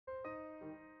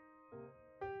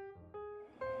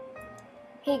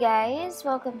Hey guys,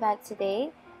 welcome back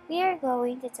today. We are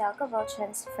going to talk about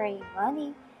transferring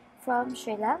money from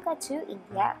Sri Lanka to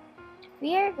India.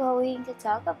 We are going to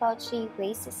talk about 3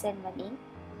 ways to send money.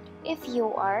 If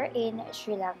you are in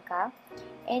Sri Lanka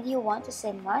and you want to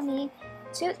send money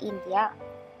to India,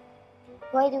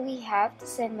 why do we have to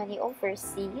send money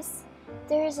overseas?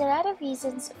 There's a lot of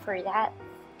reasons for that.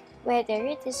 Whether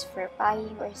it is for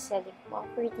buying or selling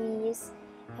properties,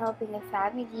 helping a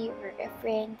family or a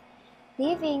friend,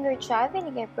 living or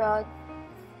traveling abroad,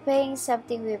 buying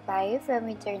something we buy from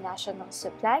international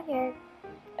supplier,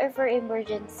 or for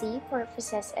emergency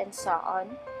purposes and so on,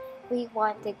 we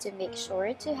wanted to make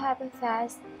sure to have a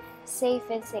fast, safe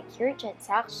and secure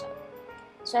transaction.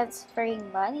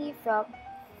 Transferring money from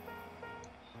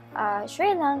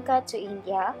Sri Lanka to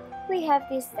India, we have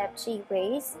these step 3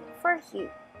 ways for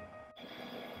you.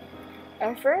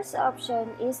 Our first option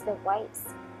is the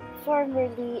WISE,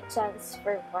 formerly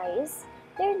TransferWise.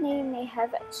 Their name may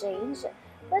have changed,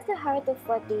 but the heart of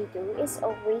what they do is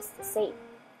always the same,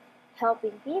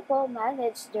 helping people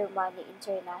manage their money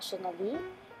internationally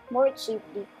more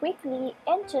cheaply, quickly,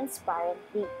 and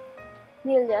transparently.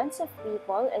 Millions of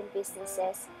people and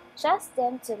businesses trust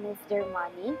them to move their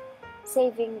money,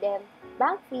 saving them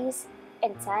bank fees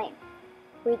and time.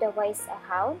 With a WISE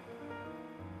account,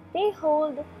 they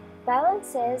hold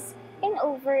balances in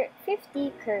over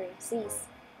 50 currencies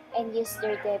and use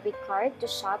their debit card to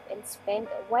shop and spend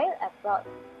while abroad.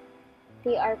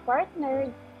 They are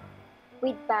partnered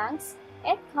with banks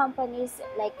and companies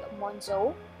like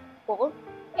Monzo, Bolt,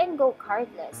 and Go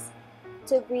Cardless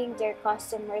to bring their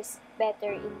customers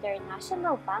better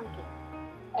international banking.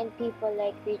 And people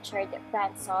like Richard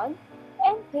Branson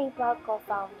and PayPal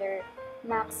co-founder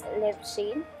Max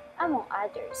Levchin, among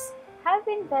others, have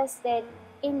invested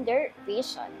in their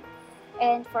vision.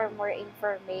 And for more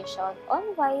information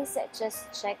on WISE,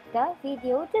 just check the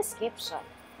video description.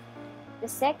 The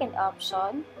second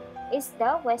option is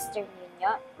the Western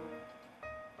Union.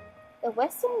 The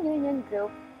Western Union Group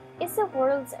is the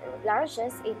world's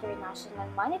largest international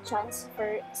money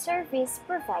transfer service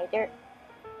provider.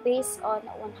 Based on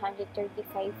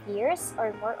 135 years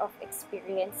or more of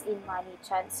experience in money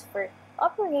transfer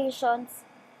operations,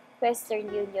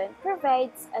 Western Union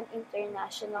provides an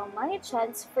international money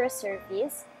transfer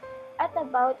service at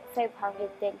about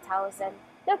 510,000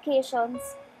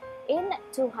 locations in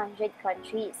 200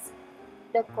 countries.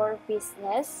 The core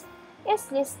business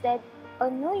is listed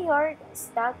on New York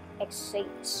Stock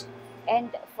Exchange.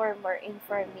 And for more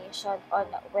information on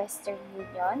Western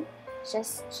Union,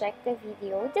 just check the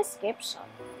video description.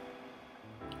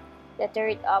 The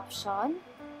third option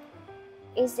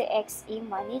is the XE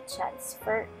Money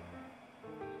Transfer.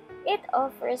 It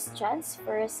offers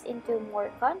transfers into more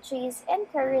countries and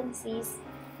currencies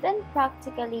than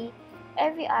practically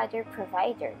every other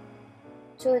provider.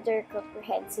 Through their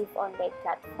comprehensive online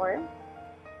platform,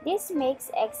 this makes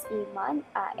XE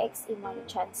Money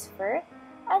Transfer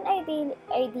an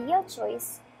ideal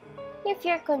choice if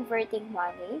you're converting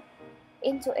money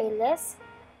into a less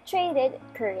traded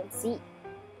currency.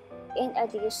 In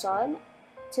addition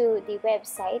to the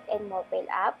website and mobile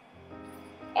app,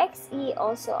 XE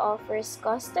also offers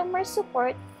customer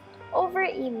support over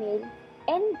email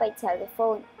and by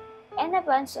telephone, and a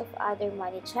bunch of other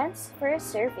money transfer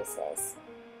services.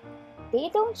 They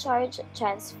don't charge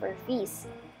transfer fees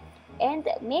and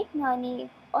make money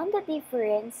on the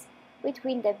difference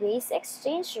between the base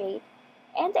exchange rate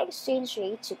and the exchange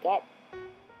rate you get.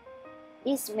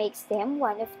 This makes them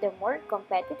one of the more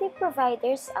competitive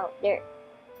providers out there,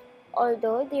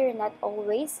 although they're not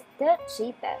always the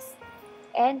cheapest.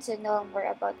 And to know more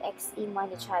about XE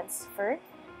Money Transfer,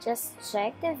 just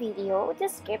check the video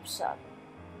description.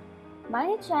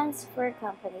 Money transfer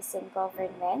companies and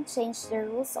government change the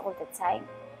rules all the time.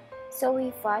 So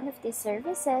if one of these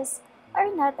services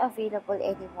are not available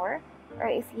anymore, or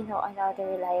if you know another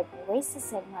reliable ways to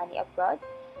send money abroad,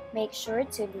 make sure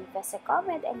to leave us a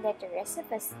comment and let the rest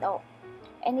of us know.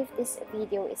 And if this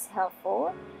video is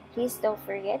helpful, please don't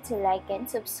forget to like and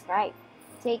subscribe.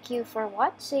 Thank you for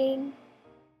watching.